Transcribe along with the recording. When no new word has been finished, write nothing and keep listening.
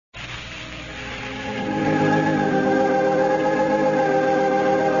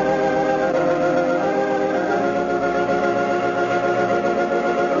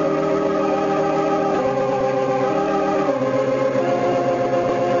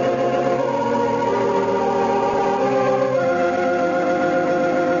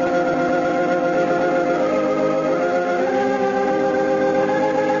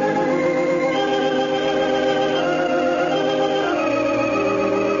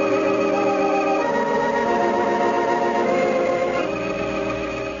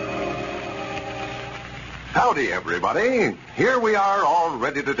Howdy, everybody. Here we are, all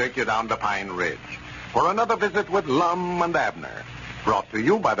ready to take you down to Pine Ridge for another visit with Lum and Abner, brought to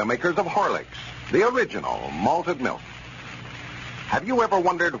you by the makers of Horlicks, the original malted milk. Have you ever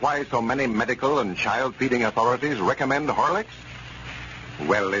wondered why so many medical and child-feeding authorities recommend Horlicks?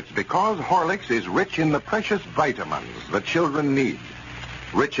 Well, it's because Horlicks is rich in the precious vitamins that children need.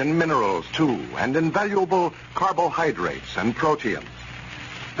 Rich in minerals, too, and in valuable carbohydrates and proteins.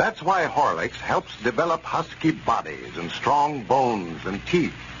 That's why Horlicks helps develop husky bodies and strong bones and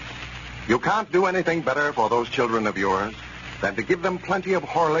teeth. You can't do anything better for those children of yours than to give them plenty of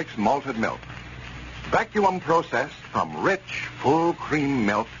Horlicks malted milk. Vacuum processed from rich, full cream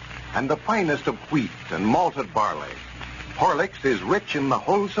milk and the finest of wheat and malted barley. Horlicks is rich in the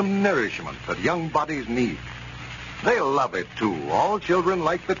wholesome nourishment that young bodies need. They'll love it, too. All children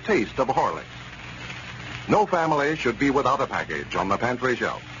like the taste of Horlicks. No family should be without a package on the pantry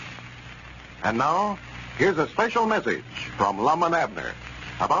shelf. And now, here's a special message from Lum and Abner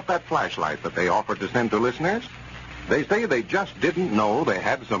about that flashlight that they offered to send to listeners. They say they just didn't know they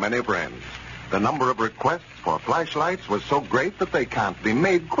had so many friends. The number of requests for flashlights was so great that they can't be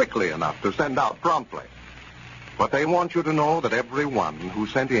made quickly enough to send out promptly. But they want you to know that everyone who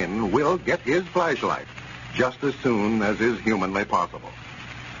sent in will get his flashlight just as soon as is humanly possible.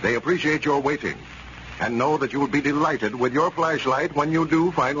 They appreciate your waiting and know that you will be delighted with your flashlight when you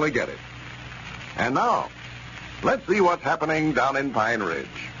do finally get it. And now, let's see what's happening down in Pine Ridge.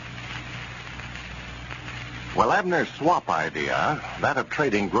 Well, Abner's swap idea, that of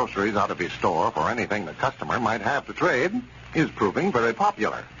trading groceries out of his store for anything the customer might have to trade, is proving very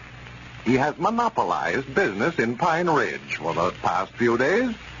popular. He has monopolized business in Pine Ridge for the past few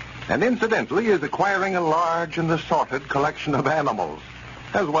days, and incidentally is acquiring a large and assorted collection of animals,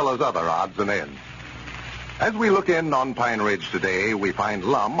 as well as other odds and ends. As we look in on Pine Ridge today, we find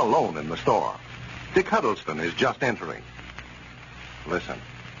Lum alone in the store. Dick Huddleston is just entering. Listen.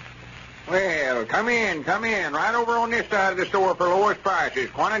 Well, come in. Right over on this side of the store for lowest prices.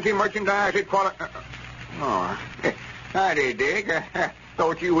 Quantity merchandise at quality... Howdy, Dick. I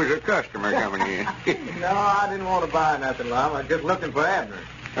thought you was a customer coming in. No, I didn't want to buy nothing, Lum. I was just looking for Abner.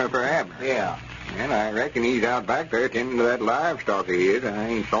 For Abner? Yeah. Well, I reckon he's out back there tending to that livestock of his. I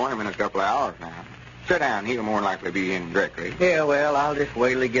ain't saw him in a couple of hours now. Sit down. He'll more likely be in directly. Yeah, well, I'll just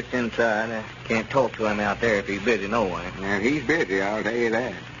wait till he gets inside. I can't talk to him out there if he's busy no way. Yeah, he's busy, I'll tell you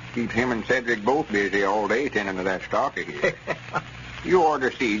that. Keeps him and Cedric both busy all day tending to that stock of his. You ought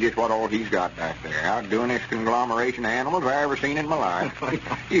to see just what all he's got back there. Out doing this conglomeration of animals I ever seen in my life.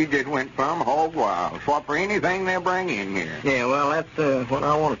 He just went plumb hog wild. Swap for anything they'll bring in here. Yeah, well, that's what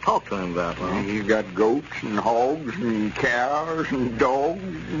I want to talk to him about, Lum. He's got goats and hogs and cows and dogs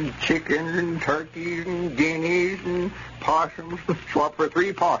and chickens and turkeys and guineas and possums. Swap for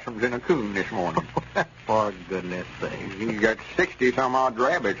 3 possums and a coon this morning. For goodness sake. He's got 60-some-odd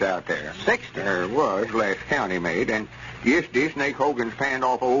rabbits out there. 60? There was, last count he made, and yesterday Snake Hogan's panned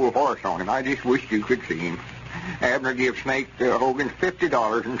off a old horse on him. I just wished you could see him. Abner gave Snake Hogan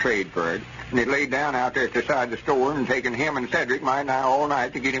 $50 in trade for it, and it laid down out there at the side of the store and taken him and Cedric my nigh all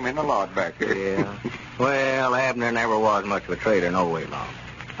night to get him in the lot back there. Yeah. Well, Abner never was much of a trader no way, Lum.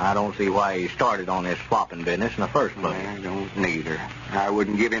 I don't see why he started on this swapping business in the first place. I don't neither. I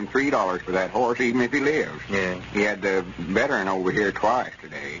wouldn't give him $3 for that horse, even if he lives. Yeah. He had the veteran over here twice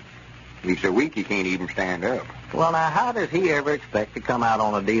today. He's so weak he can't even stand up. Well, now, how does he ever expect to come out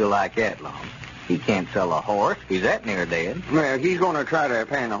on a deal like that, Lum? He can't sell a horse. He's that near dead. Well, he's going to try to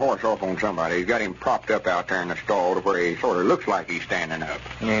pan the horse off on somebody. He's got him propped up out there in the stall to where he sort of looks like he's standing up.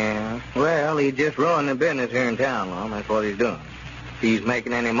 Yeah. Well, he just ruined the business here in town, Lum. That's what he's doing. If he's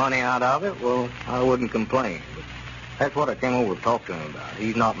making any money out of it, well, I wouldn't complain. But that's what I came over to talk to him about.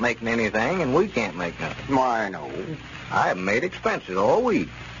 He's not making anything, and we can't make nothing. Why, no. I haven't made expenses all week.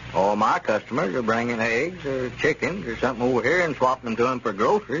 All my customers are bringing eggs or chickens or something over here and swapping them to them for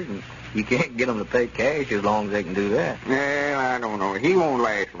groceries, and you can't get them to pay cash as long as they can do that. Well, I don't know. He won't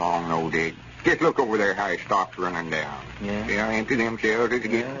last long, no, Dick. Just look over there how his stock's running down. Yeah. See how empty them shelves is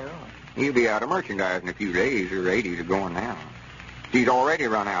again? Yeah. He'll be out of merchandise in a few days. Or 80s are going now. He's already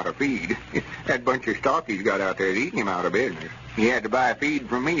run out of feed. That bunch of stock he's got out there is eating him out of business. He had to buy feed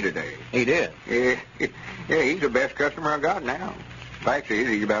from me today. He did? Yeah, he's the best customer I got now. Fact is,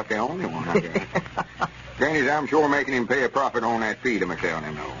 he's about the only one, I guess. Granny's, I'm sure making him pay a profit on that feed, I'm telling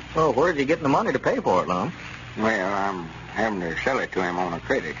him, though. Well, where's he getting the money to pay for it, Lum? Well, I'm having to sell it to him on a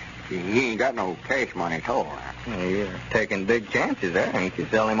credit. He ain't got no cash money at all. Yeah, you're taking big chances there, ain't you?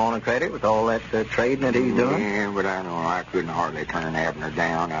 Sell him on a credit with all that trading that he's doing? Yeah, but I know I couldn't hardly turn Abner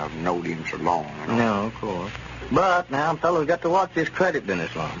down. I've known him so long. You know? No, of course. But now fellas got to watch this credit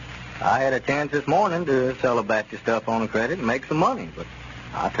business, Lum. I had a chance this morning to sell a batch of stuff on credit and make some money, but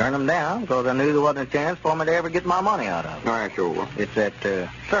I turned them down because I knew there wasn't a chance for me to ever get my money out of it. That's all. It's that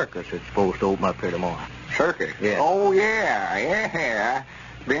circus that's supposed to open up here tomorrow. Circus? Yeah. Oh, yeah.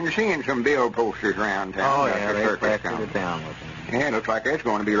 Been seeing some bill posters around town. Oh, about yeah, the they circus plastered coming. it down with them. Yeah, looks like that's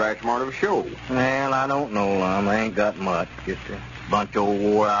going to be right smart of a show. Well, I don't know, Lum. I ain't got much. Just a bunch of old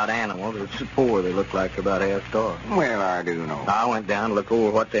wore-out animals. It's so poor they look like they're about half starved. Well, I do know. I went down to look over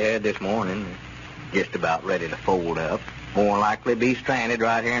what they had this morning. Just about ready to fold up. More likely be stranded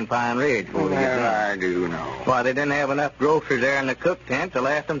right here in Pine Ridge before they get Well, done. I do know. Why, they didn't have enough groceries there in the cook tent to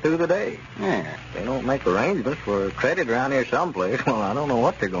last them through the day. Yeah. They don't make arrangements for credit around here someplace. Well, I don't know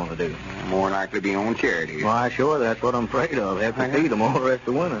what they're going to do. More likely to be on charity. Why, sure, that's what I'm afraid of. Have to feed them all the rest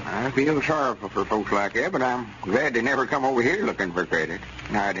of the winter. I feel sorrowful for folks like that, but I'm glad they never come over here looking for credit.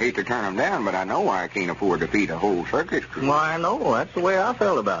 Now, I'd hate to turn them down, but I know I can't afford to feed a whole circus crew. Why, no, that's the way I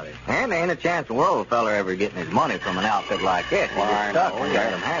felt about it. And there ain't a chance in the world a fella ever getting his money from an outfit like this. He Why, gets stuck no, when you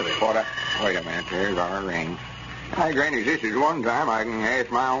let him have it. Wait a minute, there's our ring. Hi, Granny, this is one time I can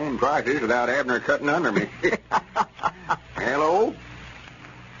ask my own prices without Abner cutting under me. Hello?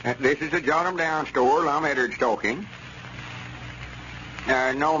 This is the Jot 'em Down store. Lum Abner's talking.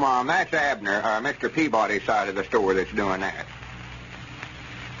 No, Mom, that's Abner, Mr. Peabody's side of the store that's doing that.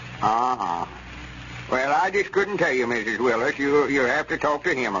 Uh-huh. Well, I just couldn't tell you, Mrs. Willis. You'll have to talk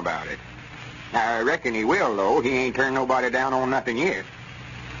to him about it. I reckon he will, though. He ain't turned nobody down on nothing yet.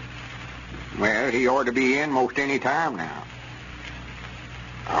 Well, he ought to be in most any time now.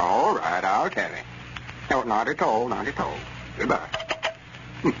 All right, I'll tell him. No, not at all. Goodbye.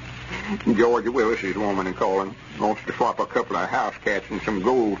 George Willis's woman in calling wants to swap a couple of house cats and some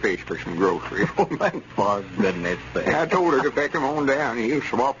goldfish for some groceries. For goodness sake. I told her to fetch them on down. He'll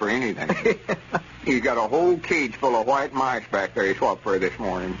swap for anything. He's got a whole cage full of white mice back there he swapped for this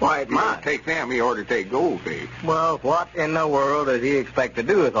morning. White mice? He'll take them. He ought to take goldfish. Well, what in the world does he expect to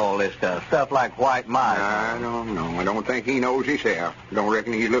do with all this stuff? Stuff like white mice. I don't know. I don't think he knows himself. Don't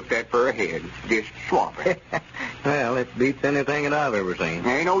reckon he's looked at for a head. Just swapping. Well, it beats anything that I've ever seen.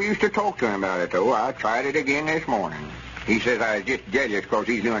 Ain't no use to talk to him about it, though. I tried it again this morning. He says I was just jealous because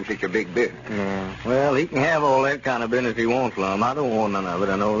he's doing such a big business. Yeah. Well, he can have all that kind of business he wants, Lum. I don't want none of it.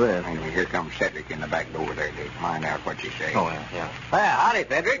 I know that. Anyway, here comes Cedric in the back door there to find out what you say. Oh, yeah. Well, howdy,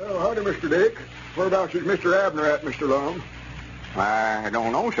 Cedric. Oh, howdy, Mr. Dick. Whereabouts is Mr. Abner at, Mr. Lum? I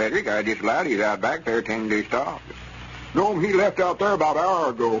don't know, Cedric. I just allowed he's out back there tending to his stock. No, he left out there about an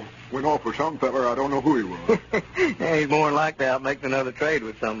hour ago. Went off with some feller. I don't know who he was. Yeah, he's more than likely out making another trade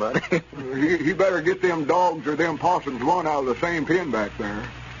with somebody. he better get them dogs or them possums one out of the same pen back there.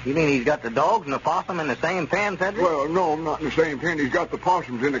 You mean he's got the dogs and the possum in the same pen, Cedric? Well, no, not in the same pen. He's got the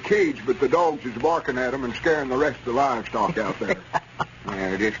possums in a cage, but the dogs is barking at them and scaring the rest of the livestock out there.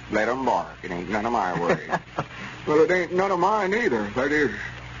 Well, just let 'em bark. It ain't none of my worry. Well, it ain't none of mine either. That is,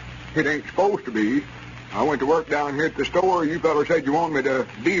 it ain't supposed to be. I went to work down here at the store. You fellas said you wanted me to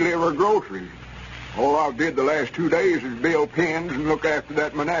deliver groceries. All I've did the last 2 days is build pens and look after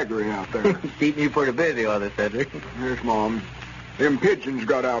that menagerie out there. Keeping you pretty busy, are they, Cedric? Yes, Mom. Them pigeons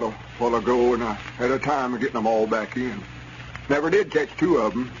got out a while ago, and I had a time of getting them all back in. Never did catch 2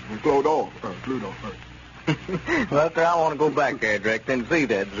 of them. They flew off. Well, sir, I want to go back there, directly, and see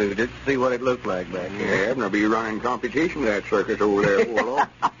that zoo, just to see what it looks like back Yeah, there. Abner be running competition with that circus over there, Warlock.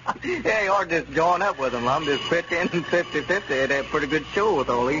 Yeah, you ought to just join up with him, Lum. Just pitch in 50-50. They'd have a pretty good show with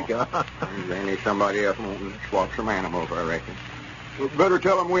all he's got. Then there's somebody else wanting to swap some animals, I reckon. Well, better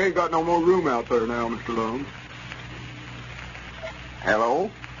tell them we ain't got no more room out there now, Mr. Lum.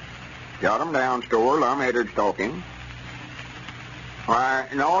 Hello? Jot 'em Down store. Lum Abner's talking. Why,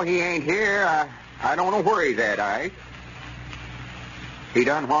 no, he ain't here. I don't know where he's at, Ike. He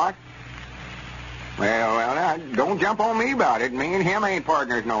done what? Well, now, don't jump on me about it. Me and him ain't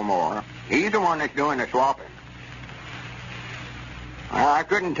partners no more. He's the one that's doing the swapping. I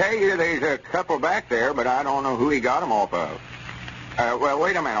couldn't tell you. There's a couple back there, but I don't know who he got them off of. Well,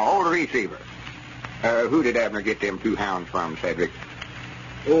 wait a minute. Hold the receiver. Who did Abner get them 2 hounds from, Cedric?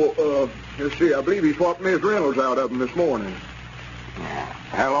 Oh, let's see. I believe he swapped Miss Reynolds out of them this morning. Yeah.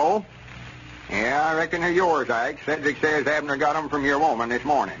 Hello? Yeah, I reckon they're yours, Ike. Cedric says Abner got them from your woman this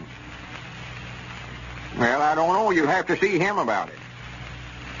morning. Well, I don't know. You'll have to see him about it.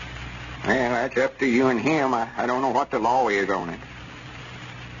 Well, that's up to you and him. I don't know what the law is on it.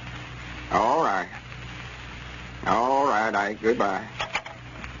 All right. All right, Ike. Goodbye.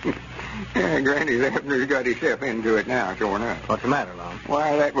 Yeah, Granny Abner's got himself into it now, sure enough. What's the matter, Lum?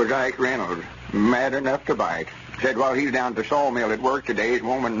 Why, that was Ike Reynolds. Mad enough to bite. Said while he's down at the sawmill at work today, his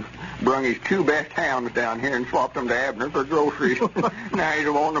woman Brung his 2 best hounds down here and swapped them to Abner for groceries. Now he's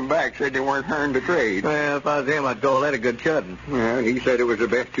wanting them back. Said they weren't earned to trade. Well, if I was him, I'd call that a good chudding. Well, he said it was the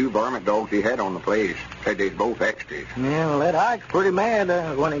best 2 varmint dogs he had on the place. Said they's both extras. Yeah, well, that Ike's pretty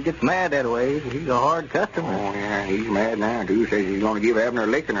mad. When he gets mad that way, he's a hard customer. Oh, yeah, he's mad now, too. Says he's going to give Abner a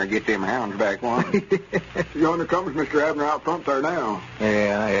licking or get them hounds back one. Yonder comes Mr. Abner out front there now.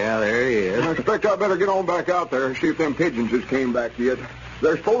 Yeah, there he is. I expect I better get on back out there and see if them pigeons has came back yet.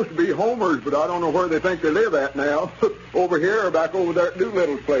 They're supposed to be homers, but I don't know where they think they live at now. Over here or back over there at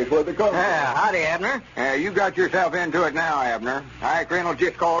Doolittle's place, where they come Yeah, howdy, Abner. You got yourself into it now, Abner. Ike Reynolds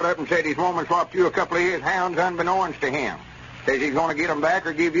just called up and said his woman swapped you a couple of his hounds unbeknownst to him. Says he's going to get them back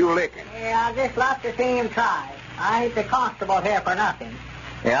or give you a licking. Yeah, I'd just like to see him try. I ain't the constable here for nothing.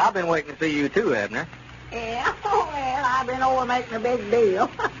 Yeah, I've been waiting to see you, too, Abner. Yeah, well, I've been over making a big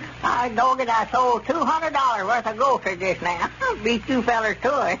deal. I dog it, I sold $200 worth of groceries just now. Beat you fellers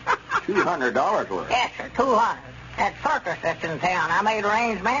to it. $200 worth? Yes, sir, $200. That circus that's in town, I made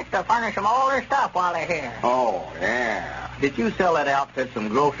arrangements to furnish them all their stuff while they're here. Oh, yeah. Did you sell that outfit some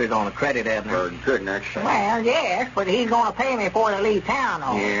groceries on a credit, Abner? For goodness sake. Well, yes, but he's going to pay me before they leave town,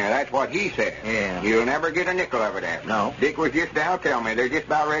 though. Yeah, that's what he said. Yeah. You'll never get a nickel of it, Abner. No. Dick was just now telling me they're just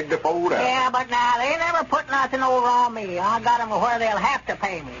about ready to fold up. Yeah, but now, they never put nothing over on me. I got them where they'll have to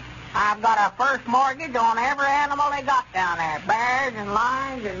pay me. I've got a first mortgage on every animal they got down there. Bears and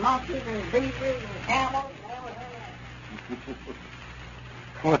lions and monkeys and zebras and camels and everything.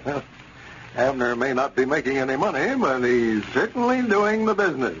 Well, Abner may not be making any money, but he's certainly doing the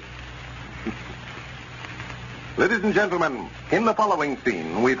business. Ladies and gentlemen, in the following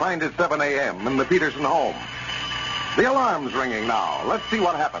scene, we find it 7 a.m. in the Peterson home. The alarm's ringing now. Let's see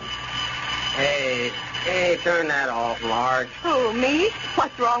what happens. Hey, turn that off, Marge. Who, me?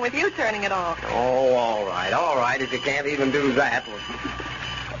 What's wrong with you turning it off? Oh, all right, if you can't even do that.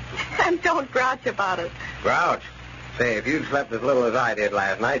 And don't grouch about it. Grouch? Say, if you'd slept as little as I did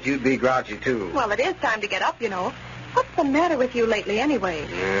last night, you'd be grouchy, too. Well, it is time to get up, you know. What's the matter with you lately, anyway?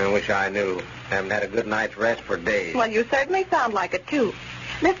 I wish I knew. Haven't had a good night's rest for days. Well, you certainly sound like it, too.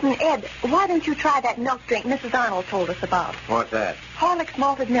 Listen, Ed, why don't you try that milk drink Mrs. Arnold told us about? What's that? Horlick's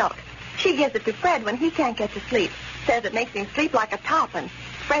malted milk. She gives it to Fred when he can't get to sleep. Says it makes him sleep like a top, and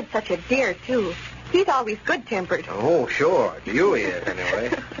Fred's such a dear, too. He's always good-tempered. Oh, sure. You is,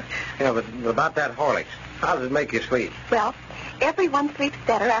 anyway. Yeah, but about that Horlicks, how does it make you sleep? Well, everyone sleeps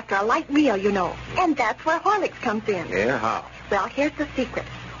better after a light meal, you know. And that's where Horlicks comes in. Yeah, how? Well, here's the secret.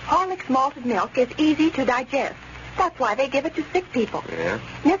 Horlick's malted milk is easy to digest. That's why they give it to sick people. Yeah?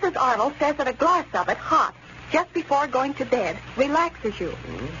 Mrs. Arnold says that a glass of it, hot, just before going to bed, relaxes you.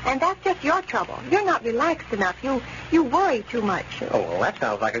 Mm-hmm. And that's just your trouble. You're not relaxed enough. You worry too much. Oh, well, that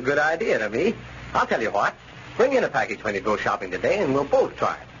sounds like a good idea to me. I'll tell you what. Bring in a package when you go shopping today, and we'll both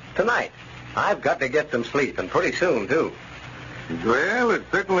try it. Tonight. I've got to get some sleep, and pretty soon, too. Well, it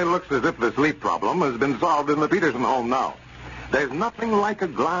certainly looks as if the sleep problem has been solved in the Peterson home now. There's nothing like a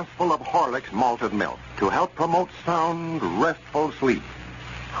glass full of Horlick's malted milk to help promote sound, restful sleep.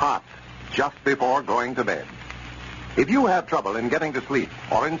 Hot, just before going to bed. If you have trouble in getting to sleep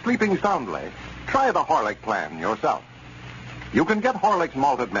or in sleeping soundly, try the Horlick plan yourself. You can get Horlick's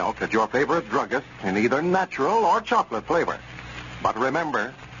malted milk at your favorite druggist in either natural or chocolate flavor. But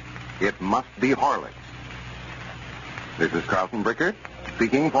remember, it must be Horlick's. This is Carlton Brickert,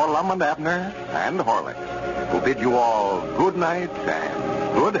 speaking for Lum and Abner and Horlick's, who bid you all good night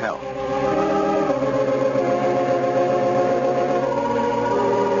and good health.